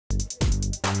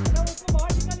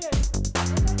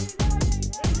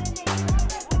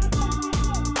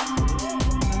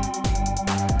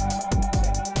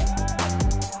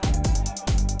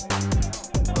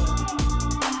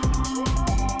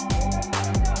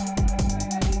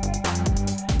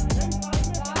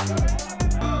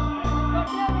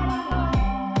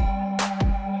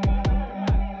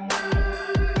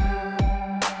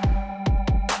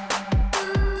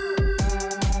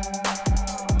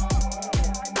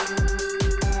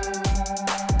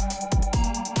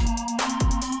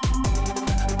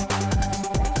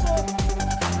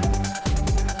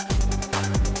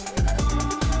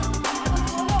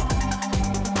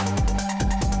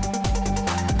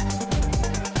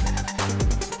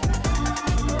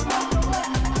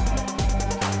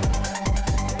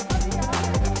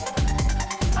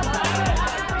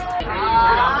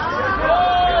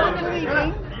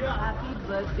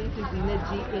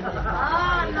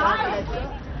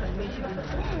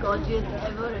gorgeous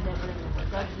ever and ever.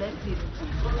 God bless you.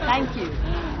 Thank you.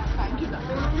 Thank you.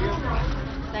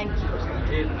 Thank you.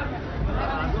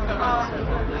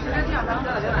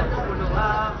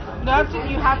 Darcy,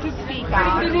 you have to speak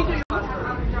out.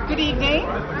 Good evening.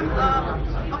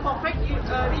 A perfect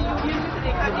reunion with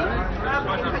Rekha ji.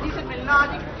 Rekha ji से मिलना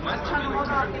आज एक अच्छा अनुभव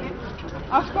था आपके लिए.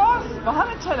 Of course, बहुत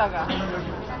अच्छा लगा.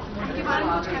 उनके बारे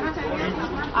में कुछ कहना चाहेंगे?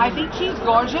 I think she's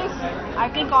gorgeous. I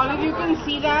think all of you can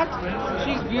see that.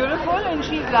 She's beautiful and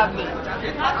she's lovely.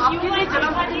 आपके लिए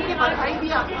जन्मदिन की बधाई दी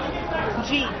आपको.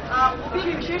 जी. वो भी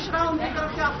विशेष रहा उनकी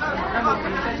तरफ से आपका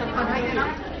जन्मदिन की बधाई देना.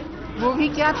 वो भी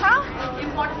क्या था?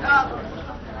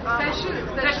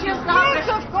 Yes,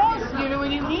 of course. You know,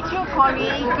 when you meet your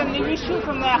colleagues and they wish you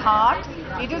from their heart,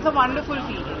 it is a wonderful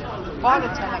feeling. बहुत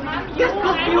अच्छा लगा. Yes,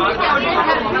 this beauty campaign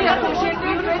has been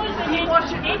associated with Diva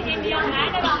in India and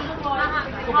around the world.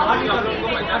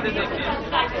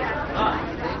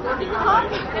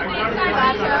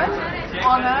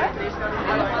 Honored.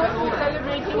 We're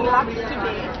celebrating Lux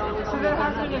today, so there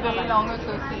has been a very long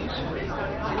association.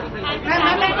 And the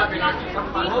tagline of Lux is he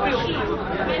or she.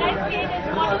 When I say this,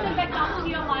 what is it that comes to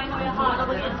your mind or your heart?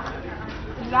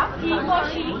 Lux? He or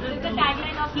she is the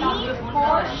tagline of Lux. He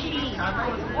or she. Oh,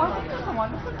 I think it's a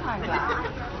wonderful tagline.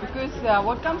 Because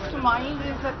what comes to mind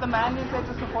is that the man is there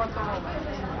to support the woman.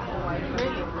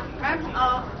 Really. Ma'am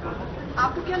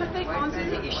आपको क्या लगता है कौन से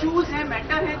issues हैं,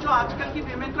 matter हैं जो आजकल की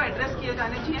वीमेन को एड्रेस किए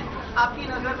जाने चाहिए आपकी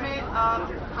नज़र में,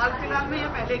 हाल फिलहाल में या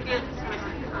पहले के?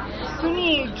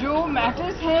 सुनिए, जो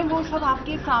मैटर्स हैं वो सब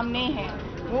आपके सामने हैं,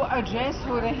 वो एड्रेस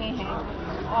हो रहे हैं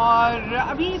और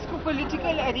अभी इसको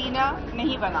पॉलिटिकल एरिना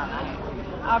नहीं बनाना है.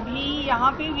 अभी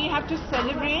यहाँ पे we have to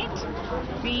celebrate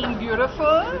being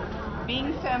beautiful, being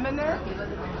feminine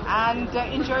and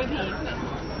enjoy the evening.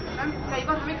 Ma'am कई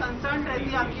बार हमें कंसर्न रहती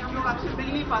है आपकी, हम लोग आपसे मिल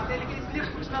नहीं पाते, लेकिन इसलिए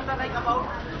पूछना था like about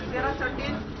their are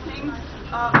certain things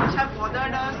which have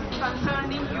bothered us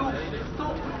concerning you. So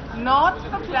not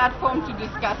the platform to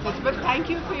discuss it, but thank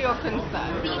you for your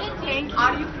concern. Thank you.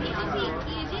 Are you?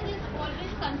 Aging is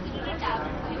always considered a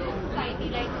taboo in a society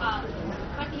like ours,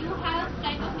 but you have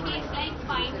kind of case like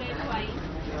fine red wine.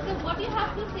 So what do you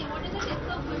have to say? What is the risk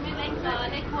of women like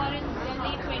who are in their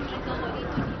late 20s or early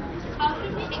 30s? How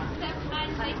should we accept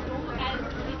and grow as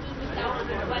people without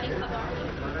worrying about it?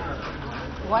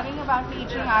 Worrying about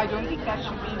aging, I don't think that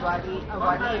should be a worry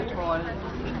at all,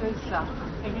 because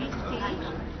every stage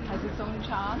has its own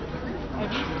charm,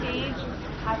 every stage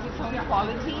has its own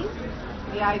qualities.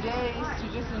 The idea is to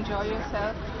just enjoy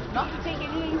yourself, not to take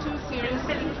anything too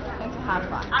seriously, and to have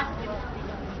fun.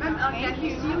 Ma'am, can we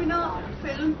see you in a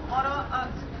film or a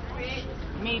play?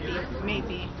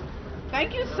 Maybe. Thank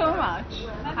you so much.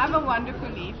 Have a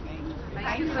wonderful evening.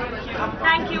 Thank you.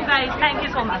 Thank you guys. Thank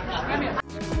you so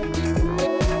much.